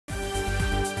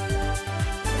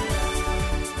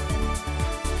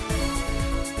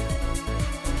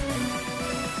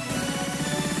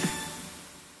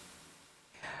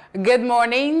Good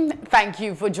morning. Thank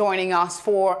you for joining us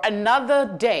for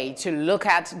another day to look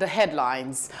at the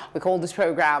headlines. We call this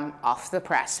program Off the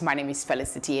Press. My name is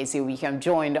Felicity Ezewuike. I'm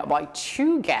joined by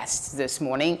two guests this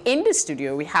morning. In the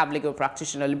studio, we have legal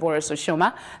practitioner Liborous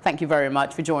Oshomah. Thank you very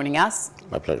much for joining us.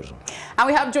 My pleasure. And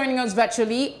we have joining us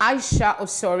virtually Ayisah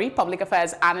Osori, public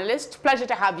affairs analyst. Pleasure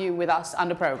to have you with us on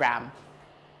the program.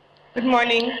 Good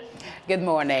morning. Good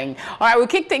morning. All right, we'll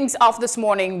kick things off this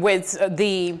morning with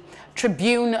the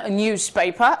Tribune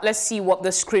newspaper. Let's see what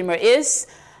the screamer is.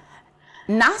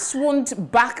 NAS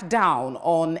won't back down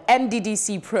on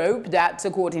NDDC probe that,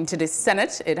 according to the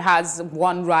Senate, it has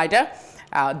one rider.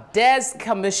 Dares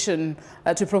commission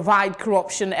to provide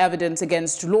corruption evidence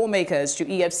against lawmakers to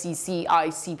EFCC,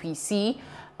 ICPC.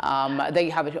 There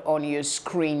you have it on your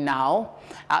screen now.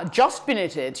 Just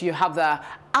beneath it, you have the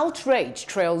outrage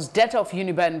trails death of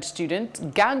UNIBEN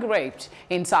student gang raped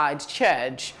inside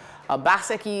church.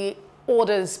 Baseki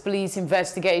orders police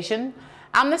investigation.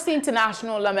 Amnesty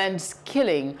International laments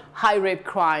killing high rape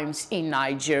crimes in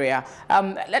Nigeria.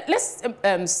 Let's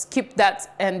skip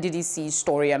that NDDC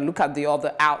story and look at the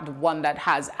other the one that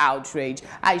has outrage.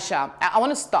 Ayisah, I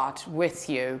want to start with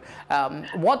you.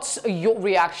 What's your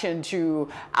reaction to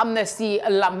Amnesty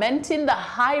lamenting the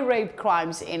high rape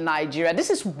crimes in Nigeria? This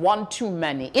is one too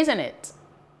many, isn't it?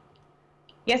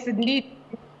 Yes, indeed,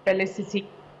 Felicity.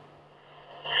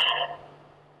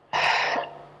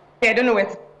 I don't know where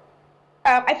to...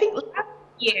 I think last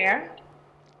year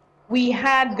we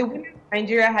had the women of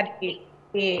Nigeria had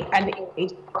a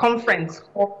conference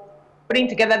for putting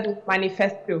together the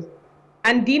manifesto,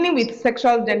 and dealing with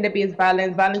sexual gender-based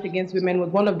violence, violence against women was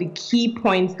one of the key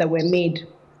points that were made.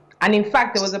 And in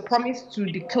fact, there was a promise to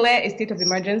declare a state of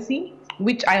emergency,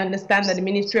 which I understand that the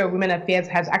Ministry of Women Affairs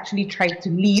has actually tried to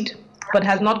lead, but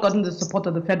has not gotten the support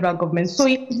of the federal government. So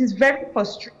it is very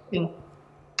frustrating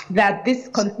that this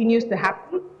continues to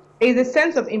happen. There is a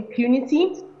sense of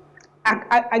impunity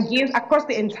across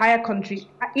the entire country.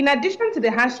 In addition to the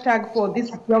hashtag for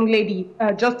this young lady,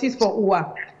 Justice for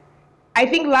Uwa, I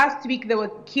think last week there was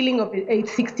the killing of a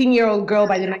 16-year-old girl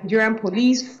by the Nigerian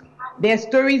police. There are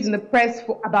stories in the press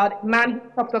about a man who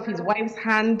chopped off his wife's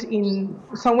hand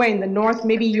somewhere in the north,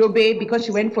 maybe Yobe, because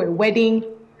she went for a wedding.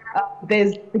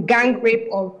 There's the gang rape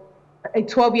of a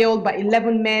 12-year-old by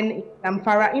 11 men in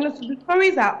Zamfara. You know, so the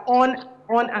stories are on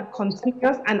and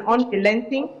continuous and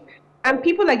unrelenting, and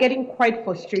people are getting quite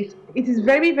frustrated. It is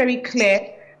very, very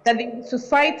clear that the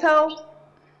societal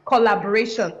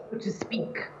collaboration, so to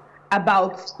speak,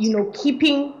 about, you know,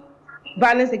 keeping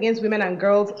violence against women and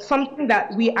girls, something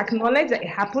that we acknowledge that it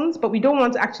happens, but we don't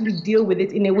want to actually deal with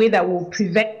it in a way that will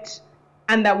prevent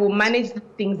and that will manage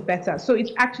things better. So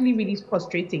it's actually really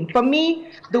frustrating. For me,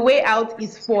 the way out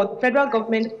is for the federal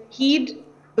government to heed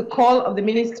the call of the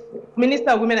Minister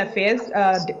of Women Affairs,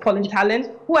 Pauline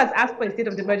Talent, who has asked for a state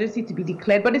of emergency to be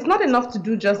declared. But it's not enough to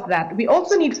do just that. We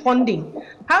also need funding.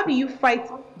 How do you fight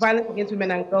violence against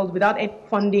women and girls without any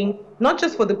funding, not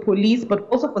just for the police, but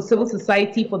also for civil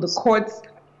society, for the courts,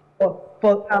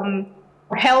 for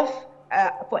health,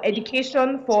 for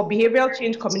education, for behavioral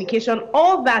change communication?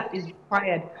 All that is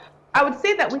required. I would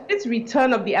say that with this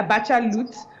return of the Abacha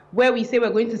loot, where we say we're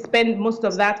going to spend most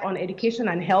of that on education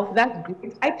and health, that's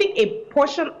great. I think a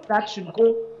portion of that should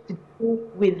go to do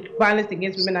with violence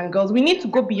against women and girls. We need to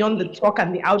go beyond the talk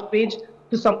and the outrage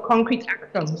to some concrete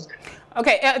actions.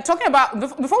 Okay, talking about,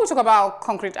 before we talk about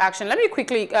concrete action, let me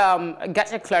quickly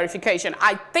get a clarification.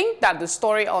 I think that the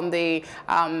story on the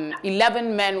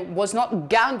 11 men was not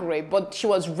gang rape, but she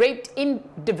was raped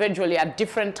individually at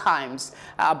different times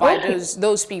by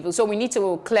those people. So we need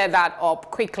to clear that up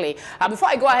quickly. Before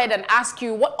I go ahead and ask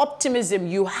you what optimism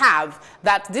you have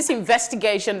that this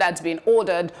investigation that's been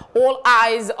ordered, all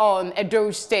eyes on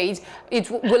Edo State,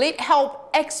 will it help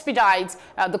expedite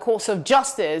the course of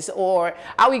justice, or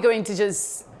are we going to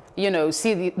just, you know,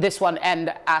 see this one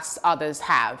end as others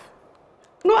have?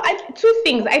 No, two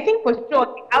things. I think for sure,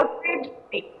 the outrage on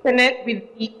the internet with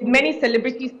many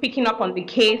celebrities picking up on the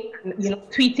case and, you know,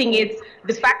 tweeting it,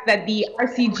 the fact that the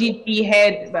RCGP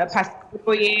head, Pastor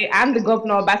Oye, and the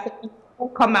governor, Baseki, will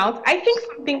come out, I think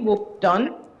something will be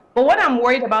done. But what I'm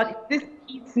worried about is this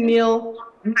piecemeal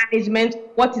management,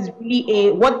 what is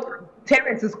really what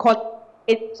Terence is called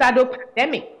a shadow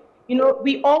pandemic. You know,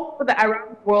 we all know that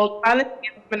around the world, violence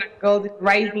against women and girls is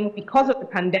rising because of the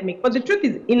pandemic. But the truth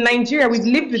is, in Nigeria, we've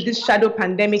lived with this shadow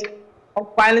pandemic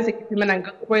of violence against women and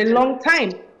girls for a long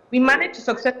time. We managed to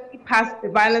successfully pass the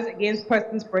Violence Against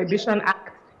Persons Prohibition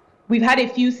Act. We've had a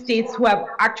few states who have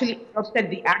actually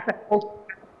adopted the act,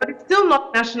 but it's still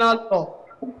not national law.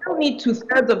 We still need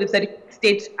 2/3 of the 30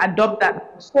 states adopt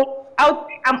that. So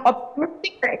I'm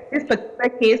optimistic that this particular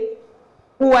case,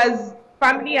 who was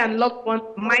family and loved ones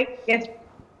might get,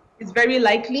 is very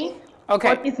likely.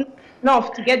 Okay. But it's not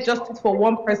enough to get justice for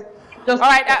one person. All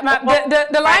right,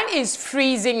 the line is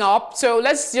freezing up, so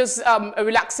let's just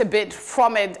relax a bit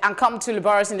from it and come to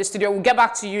Liborous in the studio. We'll get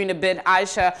back to you in a bit,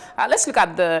 Ayisah. Let's look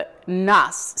at the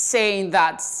NAS saying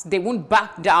that they won't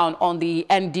back down on the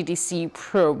NDDC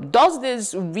probe. Does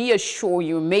this reassure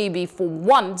you maybe for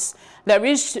once there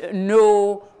is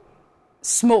no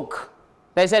smoke?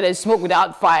 They said there's smoke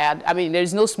without fire. I mean,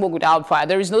 there's no smoke without fire.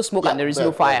 There is no smoke and there is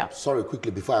no fire. Sorry, quickly,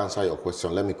 before I answer your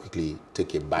question, let me quickly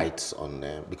take a bite on,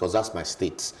 because that's my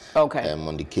state. Okay.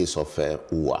 On the case of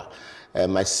UWA.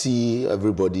 I see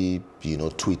everybody,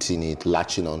 tweeting it,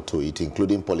 latching onto it,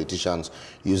 including politicians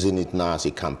using it now as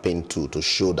a campaign tool to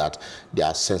show that they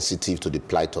are sensitive to the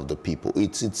plight of the people.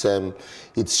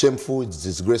 It's shameful, it's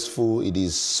disgraceful, it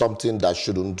is something that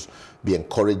shouldn't be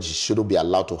encouraged, shouldn't be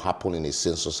allowed to happen in a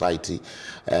sane society.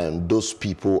 And those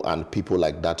people and people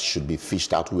like that should be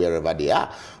fished out wherever they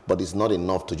are. But it's not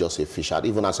enough to just say fish out.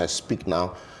 Even as I speak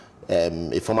now,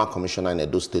 a former commissioner in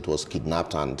Edo State was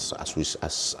kidnapped, and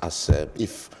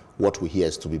if what we hear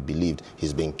is to be believed,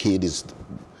 he's been killed. His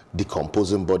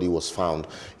decomposing body was found,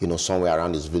 somewhere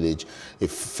around his village. A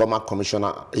former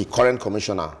commissioner, a current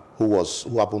commissioner who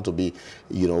happened to be,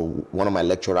 one of my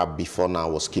lecturers before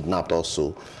now, was kidnapped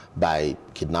also by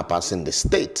kidnappers in the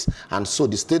state. And so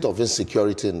the state of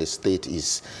insecurity in the state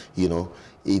is,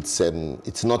 it's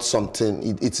not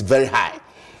something. It's very high.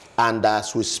 And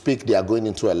as we speak, they are going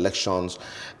into elections.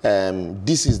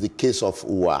 This is the case of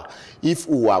UWA. If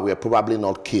UWA were probably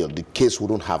not killed, the case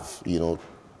wouldn't have,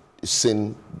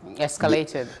 seen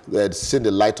escalated. Seen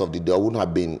the light of the day, wouldn't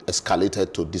have been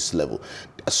escalated to this level.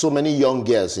 So many young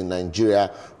girls in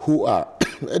Nigeria who are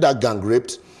either gang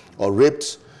raped or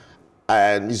raped,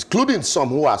 and including some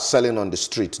who are selling on the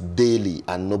street daily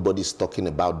and nobody's talking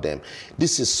about them.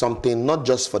 This is something not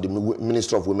just for the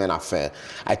Minister of Women Affairs.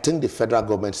 I think the federal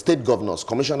government, state governors,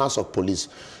 commissioners of police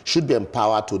should be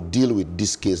empowered to deal with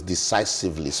this case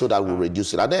decisively so that we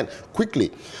reduce it. And then quickly,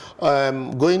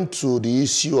 going to the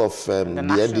issue of the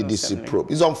NDDC probe.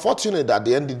 It's unfortunate that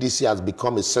the NDDC has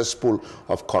become a cesspool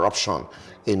of corruption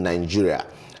in Nigeria.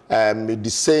 The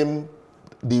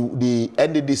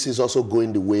NDDC is also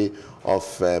going the way of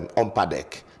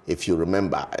UNPADEC, if you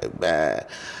remember.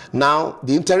 Now,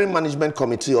 the interim management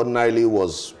committee ordinarily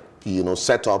was,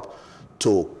 set up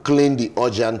to clean the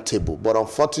urgent table. But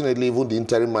unfortunately, even the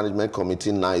interim management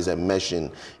committee now is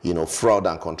enmeshing, fraud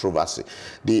and controversy.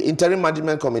 The interim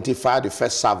management committee fired the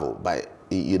first salvo by,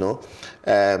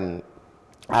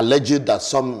 alleged that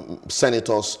some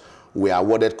senators were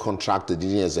awarded contract they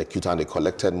didn't execute and they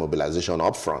collected mobilization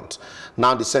upfront.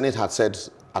 Now the Senate had said,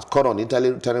 has called on the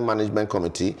interim management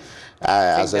committee,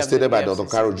 as stated by Dr.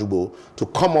 Karo Jubo, to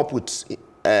come up with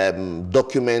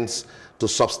documents to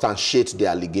substantiate the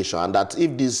allegation, and that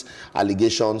if these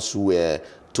allegations were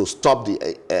to stop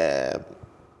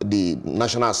the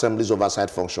National Assembly's oversight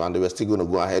function and they were still going to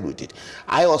go ahead with it.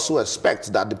 I also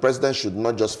expect that the president should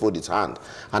not just fold his hand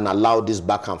and allow this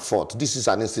back and forth. This is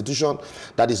an institution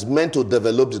that is meant to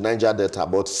develop the Niger Delta,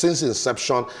 but since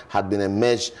inception has been an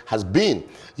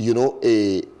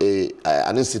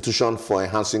institution for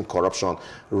enhancing corruption,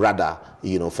 rather,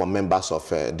 for members of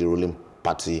the ruling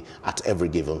party at every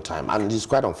given time. And it's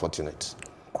quite unfortunate.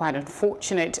 Quite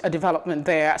unfortunate development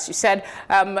there, as you said.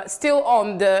 Still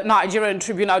on the Nigerian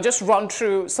Tribune, I'll just run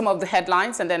through some of the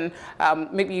headlines and then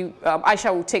maybe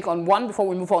Ayisah will take on one before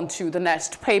we move on to the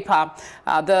next paper.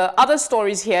 The other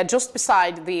stories here, just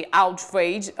beside the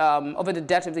outrage over the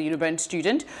death of the UNIBEN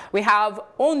student, we have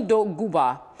Ondo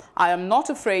Guba. I am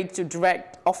not afraid to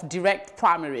direct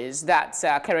primaries. That's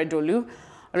Keredolu.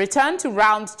 Return to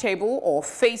round table or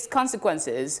face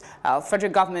consequences,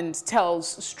 federal government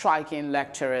tells striking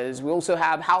lecturers. We also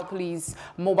have how police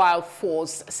mobile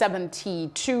force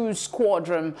 72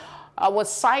 squadron was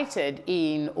sighted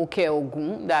in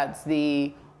Oke-Ogun, that's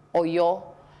the Oyo.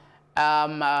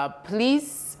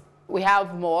 Police, we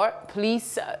have more.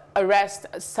 Police arrest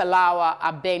Salawa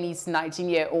Abeni's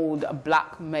 19-year-old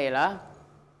blackmailer.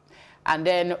 And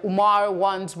then Umar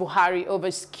warns Buhari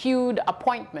over skewed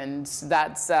appointments.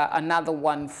 That's another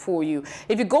one for you.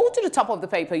 If you go to the top of the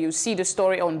paper, you see the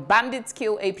story on bandits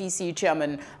kill APC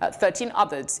chairman, 13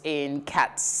 others in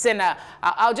Katsina.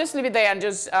 I'll just leave it there and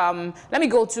just let me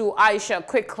go to Ayisah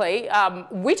quickly.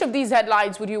 Which of these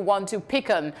headlines would you want to pick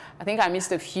on? I think I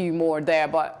missed a few more there,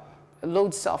 but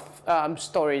loads of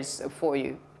stories for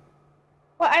you.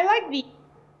 Well, I like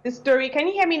the story. Can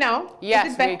you hear me now?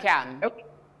 Yes, we can. Okay.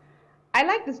 I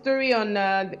like the story on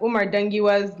Umar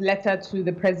Dangiwa's letter to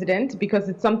the president because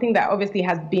it's something that obviously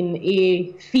has been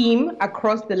a theme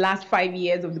across the last 5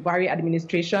 years of the Buhari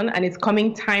administration, and it's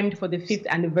coming timed for the 5th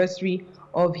anniversary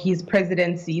of his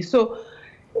presidency. So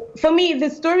for me, the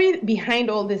story behind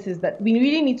all this is that we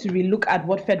really need to relook at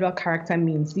what federal character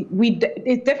means.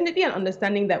 It's definitely an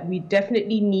understanding that we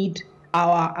definitely need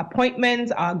our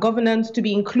appointments, our governance to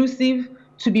be inclusive,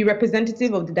 to be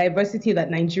representative of the diversity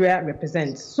that Nigeria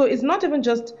represents. So it's not even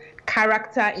just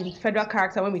character in federal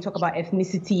character when we talk about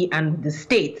ethnicity and the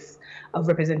states of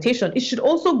representation. It should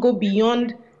also go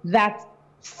beyond that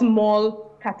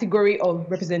small category of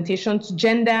representation to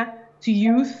gender, to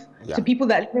youth, to people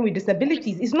that are living with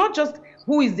disabilities. It's not just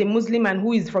who is a Muslim and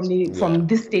who is from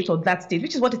this state or that state,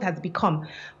 which is what it has become.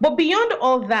 But beyond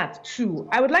all that too,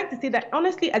 I would like to say that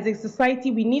honestly, as a society,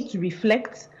 we need to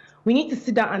reflect. We need to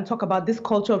sit down and talk about this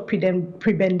culture of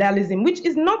prebendalism, which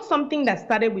is not something that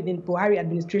started within Buhari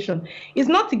administration. It's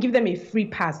not to give them a free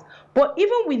pass. But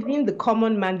even within the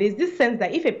common man, there's this sense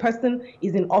that if a person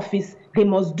is in office, they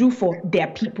must do for their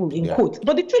people, in quotes.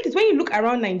 But the truth is, when you look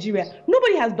around Nigeria,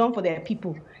 nobody has done for their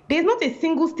people. There's not a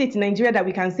single state in Nigeria that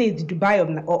we can say is the Dubai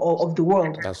of the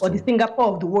world or the Singapore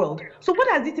of the world. So what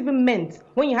has it even meant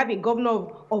when you have a governor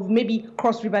of maybe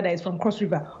Cross River that is from Cross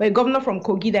River or a governor from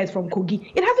Kogi that is from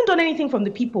Kogi? It hasn't done anything from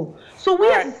the people. So we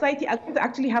as a society are going to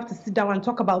actually have to sit down and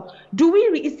talk about,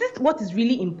 is this what is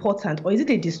really important, or is it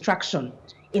a distraction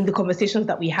in the conversations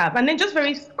that we have? And then just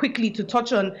very quickly to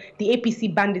touch on the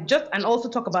APC bandit, and also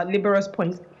talk about Liborous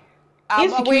points.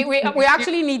 We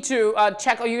actually need to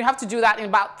check, or you have to do that in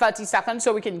about 30 seconds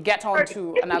so we can get on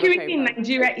to another paper. Security in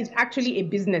Nigeria is actually a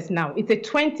business now. It's a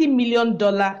 $20 million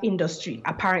industry,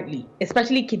 apparently,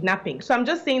 especially kidnapping. So I'm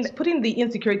just saying that putting the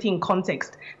insecurity in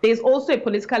context, there's also a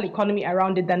political economy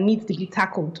around it that needs to be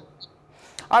tackled.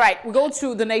 All right, we go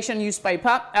to the Nation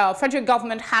newspaper. Federal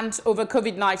government hands over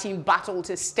COVID-19 battle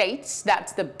to states.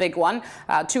 That's the big one.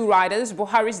 Two riders.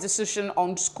 Buhari's decision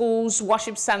on schools,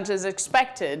 worship centers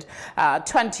expected.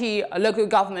 20 local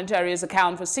government areas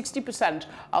account for 60%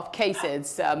 of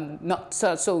cases. Not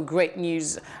so great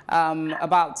news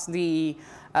about the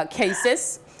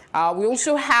cases. We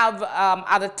also have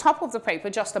at the top of the paper,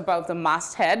 just above the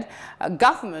masthead,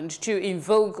 government to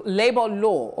invoke labor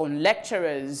law on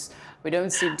lecturers. We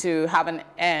don't seem to have an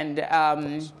end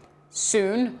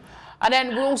soon. And then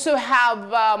we also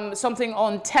have something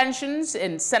on tensions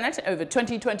in Senate over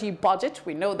 2020 budget.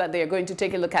 We know that they are going to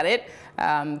take a look at it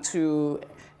to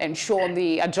ensure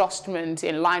the adjustment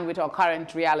in line with our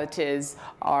current realities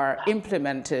are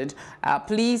implemented.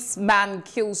 Policeman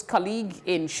kills colleague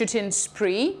in shooting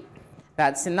spree.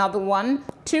 That's another one.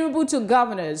 Tinubu to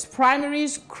governors.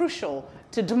 Primaries crucial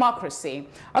to democracy.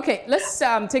 Okay, let's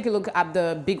take a look at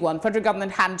the big one. Federal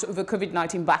government hands over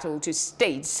COVID-19 battle to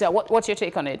states. What's your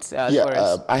take on it?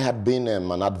 I had been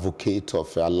an advocate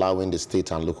of allowing the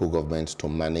state and local governments to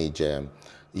manage,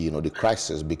 the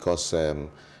crisis, because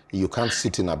you can't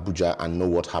sit in Abuja and know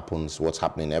what's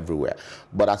happening everywhere.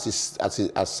 But as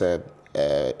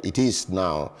it is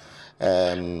now,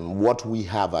 what we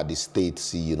have at the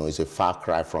states, is a far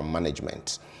cry from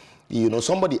management.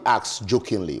 Somebody asked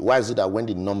jokingly, why is it that when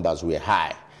the numbers were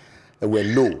high, were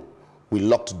low, we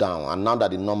locked down, and now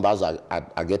that the numbers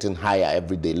are getting higher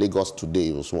every day? Lagos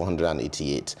today was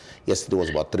 188. Yesterday was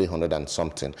about 300 and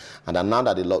something. And then now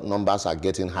that the numbers are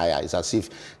getting higher, it's as if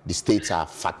the states are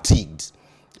fatigued.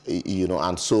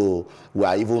 And so we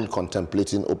are even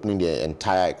contemplating opening the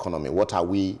entire economy. What are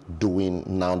we doing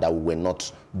now that we were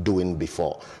not doing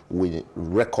before?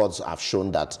 Records have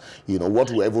shown that,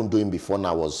 what we were even doing before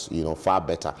now was, far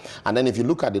better. And then if you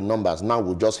look at the numbers, now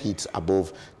we've just hit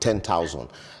above 10,000.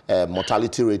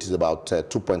 Mortality rate is about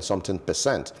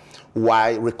 2.something%,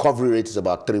 while recovery rate is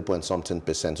about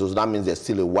 3.something%. So that means there's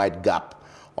still a wide gap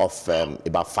of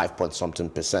about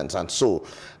 5.something%. And so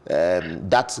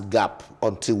that gap,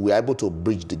 until we're able to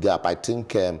bridge the gap, I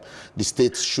think the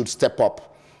states should step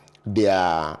up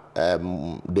their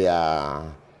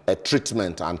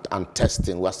treatment and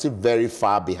testing. We're still very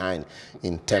far behind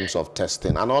in terms of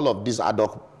testing. And all of these ad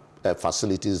hoc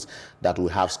facilities that we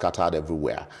have scattered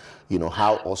everywhere,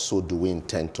 how also do we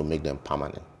intend to make them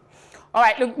permanent? All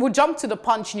right, look, we'll jump to the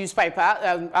Punch newspaper.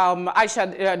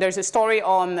 Ayisha, there's a story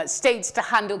on states to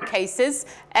handle cases.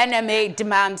 NMA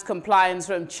demands compliance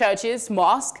from churches,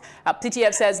 mosques.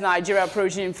 PTF says Nigeria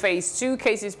approaching phase 2,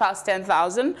 cases past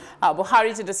 10,000.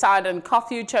 Buhari to decide on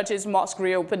curfew, churches, mosque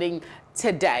reopening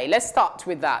today. Let's start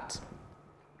with that.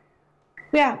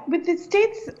 Yeah, with the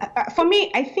states, for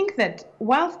me, I think that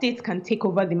while states can take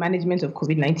over the management of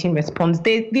COVID-19 response,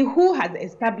 the WHO has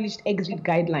established exit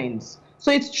guidelines.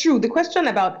 So it's true. The question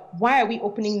about why are we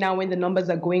opening now when the numbers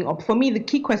are going up? For me, the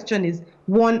key question is,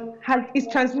 one, is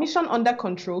transmission under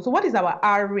control? So what is our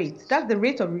R rate? That's the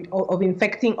rate of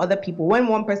infecting other people. When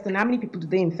one person, how many people do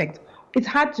they infect? It's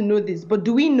hard to know this, but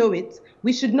do we know it?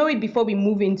 We should know it before we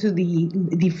move into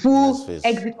the full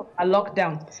exit of our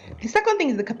lockdown. The second thing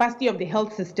is the capacity of the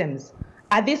health systems.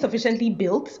 Are they sufficiently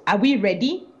built? Are we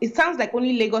ready? It sounds like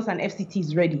only Lagos and FCT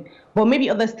is ready, but maybe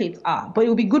other states are. But it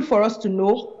will be good for us to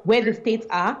know where the states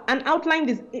are and outline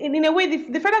this. In a way,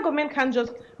 the federal government can't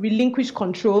just relinquish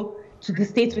control to the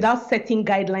states without setting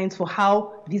guidelines for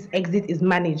how this exit is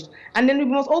managed. And then we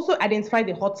must also identify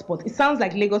the hotspots. It sounds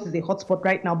like Lagos is a hotspot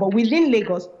right now, but within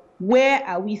Lagos, where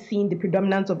are we seeing the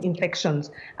predominance of infections,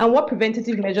 and what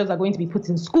preventative measures are going to be put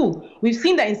in school? We've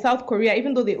seen that in South Korea,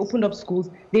 even though they opened up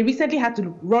schools, they recently had to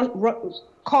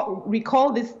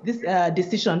recall this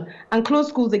decision and close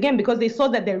schools again because they saw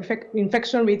that their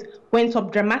infection rate went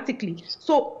up dramatically.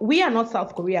 So we are not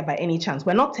South Korea by any chance.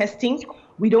 We're not testing.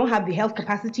 We don't have the health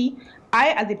capacity. I,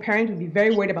 as a parent, would be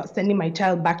very worried about sending my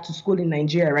child back to school in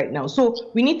Nigeria right now. So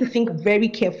we need to think very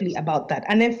carefully about that.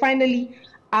 And then finally,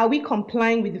 are we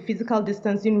complying with the physical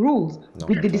distancing rules,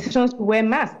 with the decisions to wear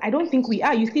masks? I don't think we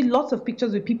are. You see lots of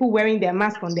pictures with people wearing their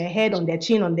mask on their head, on their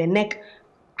chin, on their neck.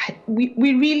 We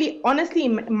really, honestly,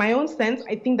 in my own sense,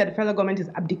 I think that the federal government is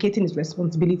abdicating its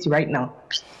responsibility right now.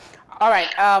 All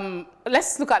right,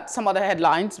 let's look at some other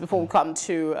headlines before we come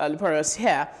to Liborous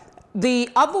here. The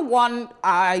other one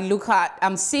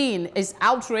I'm seeing is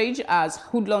outrage as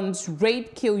hoodlums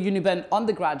rape, kill UNIBEN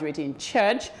undergraduate in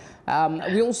church.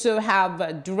 We also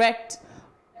have direct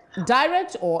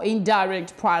or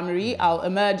indirect primary. Our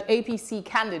emerged APC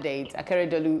candidate,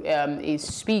 Akeredolu, is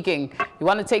speaking. You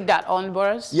want to take that on,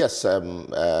 Boris? Yes. I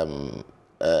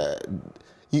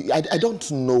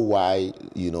don't know why,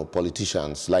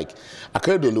 politicians like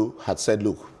Akeredolu had said,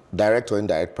 look, direct or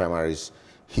indirect primaries,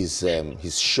 he's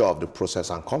sure of the process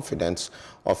and confident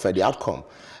of the outcome.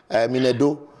 In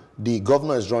Edo, the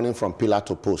governor is running from pillar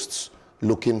to post,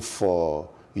 looking for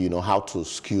how to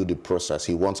skew the process.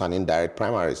 He wants an indirect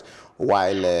primaries,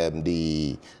 while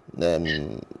the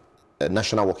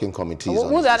National Working Committee is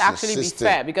Would that actually be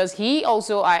fair? Because he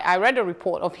also, I read a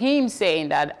report of him saying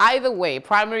that either way,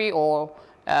 primary or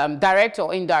direct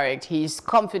or indirect, he's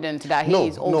confident that he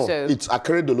is also... No, it's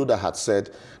Akeredolu that had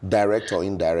said direct or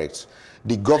indirect.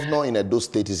 The governor in Edo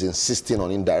State is insisting on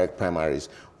indirect primaries,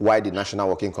 while the National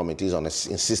Working Committee is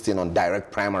insisting on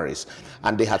direct primaries.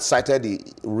 And they had cited the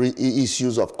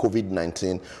issues of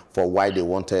COVID-19 for why they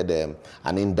wanted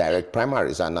an indirect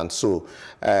primaries. And so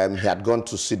he had gone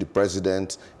to see the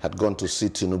president, had gone to see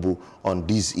Tinubu on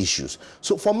these issues.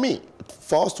 So for me,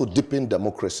 for us to deepen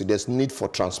democracy, there's need for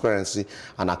transparency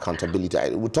and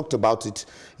accountability. We talked about it,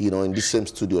 in this same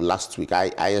studio last week.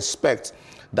 I expect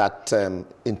that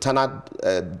internal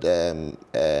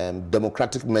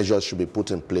democratic measures should be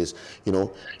put in place,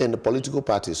 in the political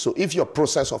parties. So if your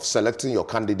process of selecting your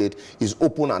candidate is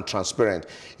open and transparent,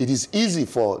 it is easy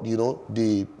for,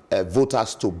 the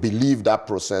voters to believe that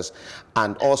process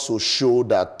and also show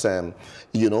that, their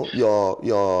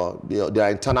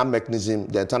internal mechanism,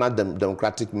 the internal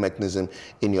democratic mechanism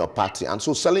in your party. And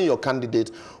so selling your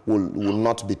candidate will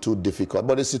not be too difficult.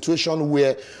 But a situation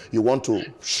where you want to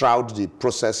shroud the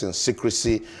process in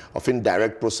secrecy of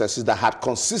indirect processes that had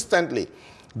consistently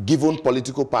given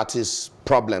political parties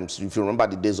problems, if you remember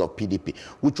the days of PDP,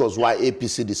 which was why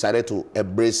APC decided to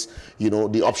embrace,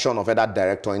 the option of either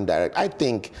direct or indirect. I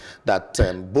think that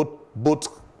both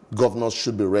governors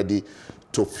should be ready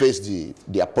to face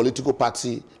their political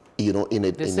party, in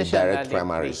a direct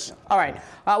primaries. All right,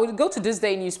 we'll go to this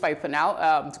day newspaper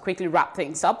now to quickly wrap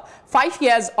things up. 5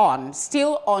 years on,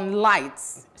 still on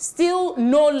lights, still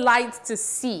no light to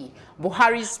see.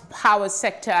 Buhari's power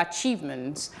sector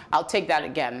achievements. I'll take that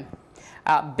again.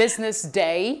 Business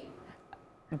Day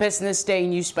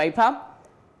newspaper.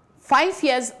 5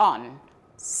 years on,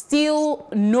 still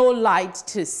no light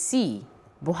to see.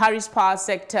 Buhari's power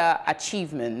sector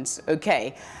achievements.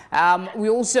 Okay. We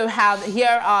also have,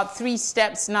 here are 3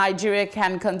 steps Nigeria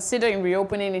can consider in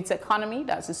reopening its economy.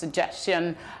 That's a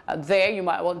suggestion there. You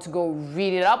might want to go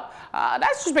read it up.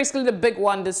 That's just basically the big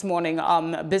one this morning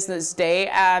on Business Day.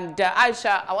 And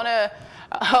Ayisah, I want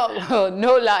to,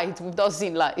 no light, we've not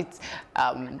seen light.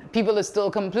 People are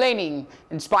still complaining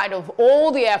in spite of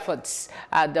all the efforts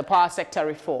at the power sector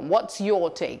reform. What's your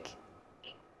take?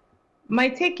 My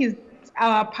take is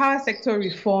our power sector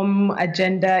reform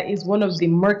agenda is one of the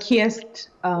murkiest,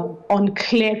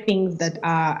 unclear things that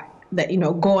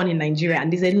go on in Nigeria,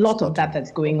 and there's a lot of that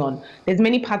that's going on. There's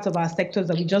many parts of our sectors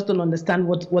that we just don't understand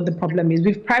what the problem is.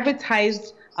 We've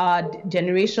privatized our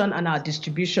generation and our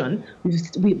distribution,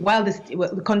 while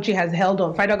the country has held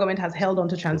on, federal government has held on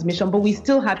to transmission, but we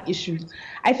still have issues.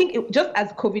 I think just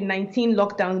as COVID-19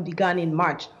 lockdown began in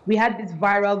March, we had this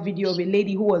viral video of a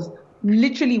lady who was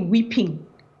literally weeping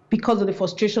because of the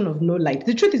frustration of no light.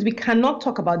 The truth is, we cannot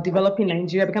talk about developing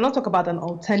Nigeria, we cannot talk about an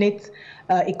alternate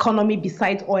economy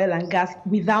besides oil and gas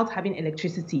without having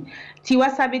electricity.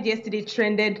 Tiwa Savage yesterday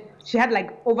trended. She had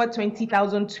like over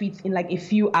 20,000 tweets in like a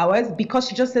few hours because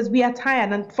she just says, we are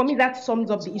tired. And for me, that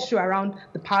sums up the issue around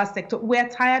the power sector. We're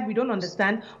tired, we don't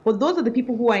understand. But those are the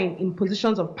people who are in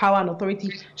positions of power and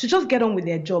authority should just get on with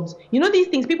their jobs. You know, these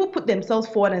things, people put themselves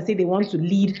forward and say they want to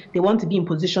lead, they want to be in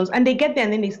positions, and they get there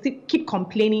and then they still keep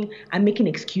complaining and making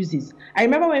excuses. I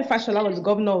remember when Fashola was the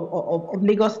governor of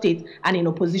Lagos State and in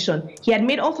opposition, he had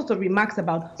made all sorts of remarks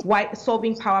about why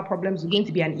solving power problems was going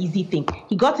to be an easy thing.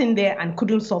 He got in there and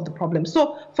couldn't solve the problem.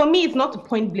 So for me, it's not to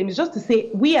point blame. It's just to say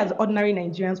we as ordinary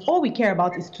Nigerians, all we care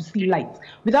about is to see light.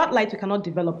 Without light, we cannot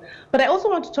develop. But I also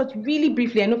want to touch really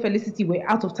briefly, I know Felicity, we're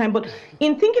out of time, but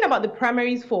in thinking about the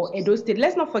primaries for Edo State,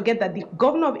 let's not forget that the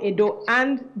governor of Edo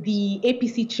and the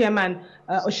APC chairman,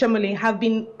 Oshomah, have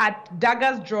been at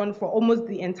daggers drawn for almost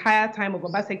the entire time of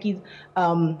Obaseki's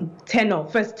tenure,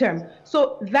 first term.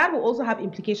 So that will also have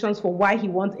implications for why he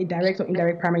wants a direct or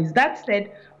indirect primaries. That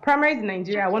said, primaries in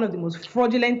Nigeria are one of the most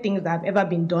fraudulent things that have ever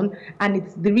been done. And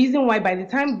it's the reason why by the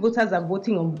time voters are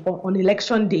voting on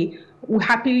election day,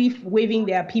 happily waving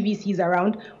their PVCs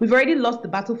around, we've already lost the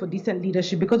battle for decent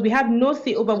leadership because we have no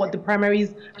say over what the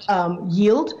primaries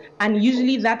yield. And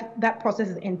usually that process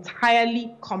is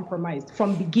entirely compromised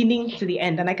from beginning to the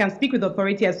end. And I can speak with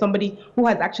authority as somebody who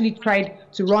has actually tried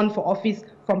to run for office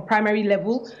from primary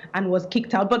level and was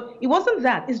kicked out. But it wasn't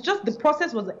that. It's just the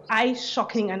process was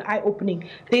eye-shocking and eye-opening.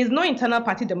 There is no internal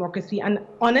party democracy. And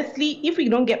honestly, if we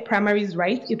don't get primaries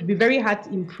right, it would be very hard to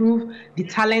improve the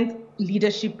talent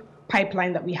leadership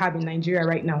pipeline that we have in Nigeria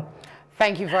right now.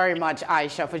 Thank you very much,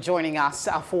 Ayisah, for joining us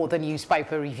for the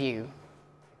newspaper review.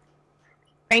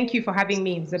 Thank you for having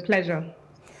me. It's a pleasure.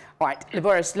 All right,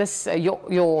 Liborous, let's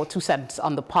your 2 cents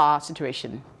on the power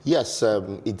situation. Yes,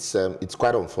 it's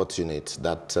quite unfortunate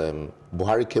that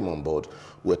Buhari came on board.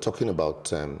 We're talking about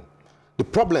the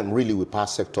problem really with power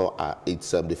sector.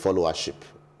 It's the followership.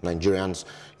 Nigerians,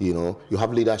 you know, you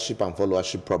have leadership and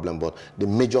followership problem, but the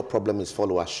major problem is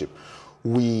followership.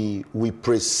 We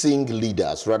praising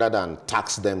leaders rather than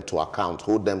tax them to account,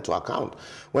 hold them to account.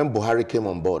 When Buhari came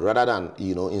on board, rather than,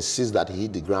 you know, insist that he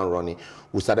hit the ground running,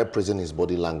 we started praising his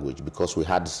body language because we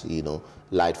had, you know,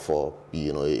 light for,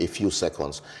 you know, a few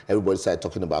seconds. Everybody started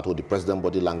talking about, oh, the president's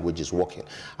body language is working.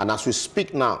 And as we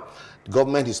speak now, the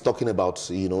government is talking about,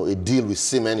 you know, a deal with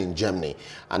Siemens in Germany.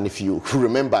 And if you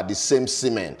remember, the same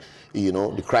Siemens, you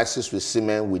know, the crisis with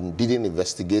Siemens, we didn't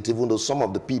investigate, even though some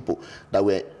of the people that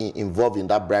were involved in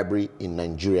that bribery in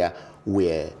Nigeria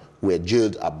were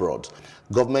jailed abroad.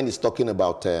 Government is talking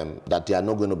about that they are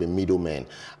not going to be middlemen.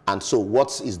 And so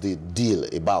what is the deal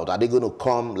about? Are they going to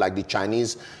come like the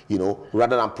Chinese, you know,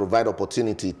 rather than provide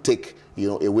opportunity, take, you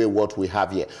know, away what we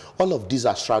have here? All of these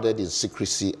are shrouded in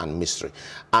secrecy and mystery.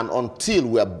 And until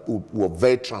we're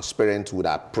very transparent with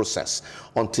our process,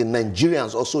 until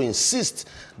Nigerians also insist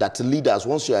that leaders,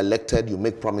 once you're elected, you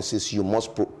make promises, you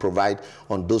must provide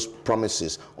on those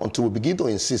promises, until we begin to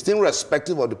insist,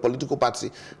 irrespective of the political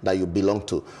party that you belong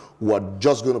to, we're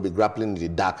just going to be grappling in the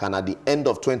dark. And at the end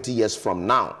of 20 years from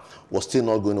now, we're still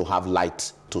not going to have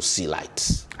light to see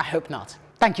light. I hope not.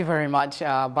 Thank you very much,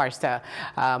 Barrister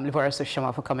Liborous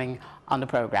Oshomah, for coming on the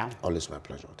program. Always my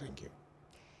pleasure. Thank you.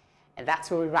 And that's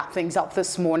where we wrap things up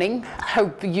this morning.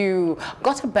 Hope you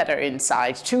got a better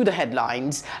insight to the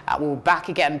headlines. We'll be back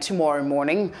again tomorrow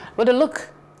morning with a look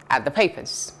at the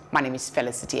papers. My name is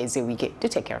Felicity Ezewuike. Do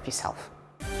take care of yourself.